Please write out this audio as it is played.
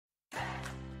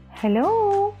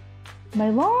Hello!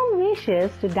 My warm wishes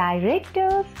to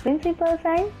directors, principals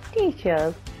and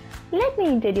teachers. Let me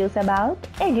introduce about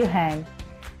Eduhunt.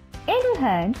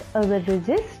 Eduhunt is a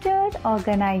registered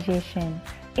organization.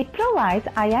 It provides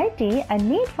IIT and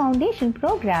NEET Foundation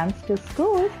programs to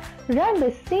schools run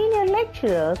by senior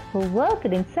lecturers who work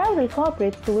in several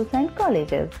corporate schools and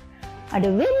colleges. And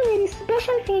a very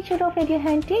special feature of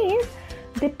Eduhunt is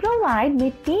they provide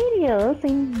materials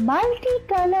in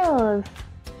multicolors.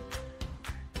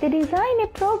 They design a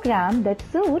program that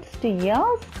suits to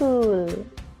your school.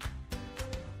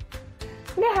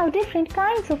 They have different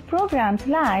kinds of programs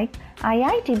like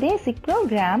IIT Basic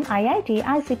Program, IIT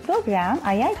IC Program,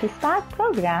 IIT Spark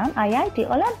Program, IIT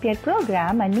Olympiad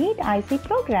Programme and NEET IC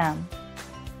Program.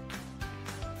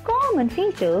 Common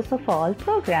features of all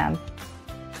programs.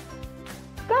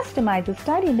 Customize the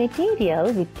study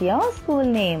material with your school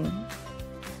name.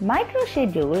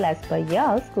 Micro-schedule as per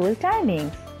your school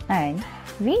timings and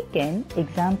weekend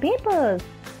exam papers.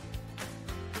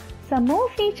 Some more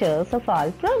features of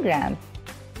all programs.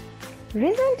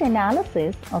 Result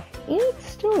analysis of each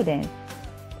student,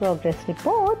 progress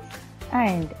reports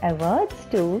and awards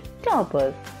to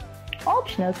toppers.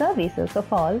 Optional services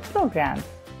of all programs.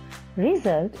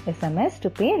 Result SMS to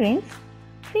parents,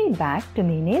 feedback to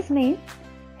management,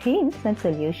 hints and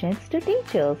solutions to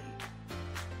teachers.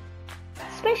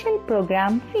 Special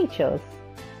program features.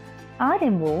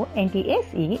 RMO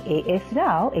NTSE AS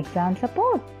Rao exam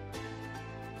support.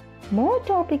 More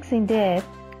topics in depth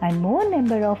and more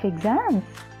number of exams.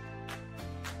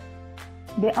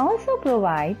 They also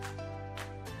provide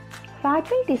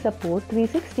faculty support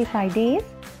 365 days,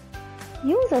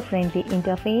 user-friendly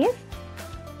interface,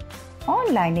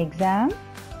 online exam,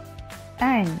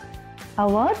 and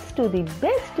awards to the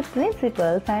best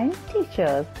principals and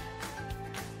teachers.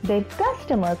 Their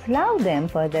customers love them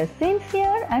for their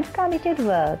sincere and committed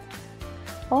work.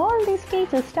 All these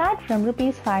features start from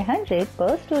 ₹500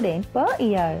 per student per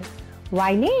year.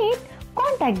 Why late?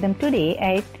 Contact them today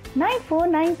at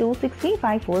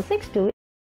 9492635462.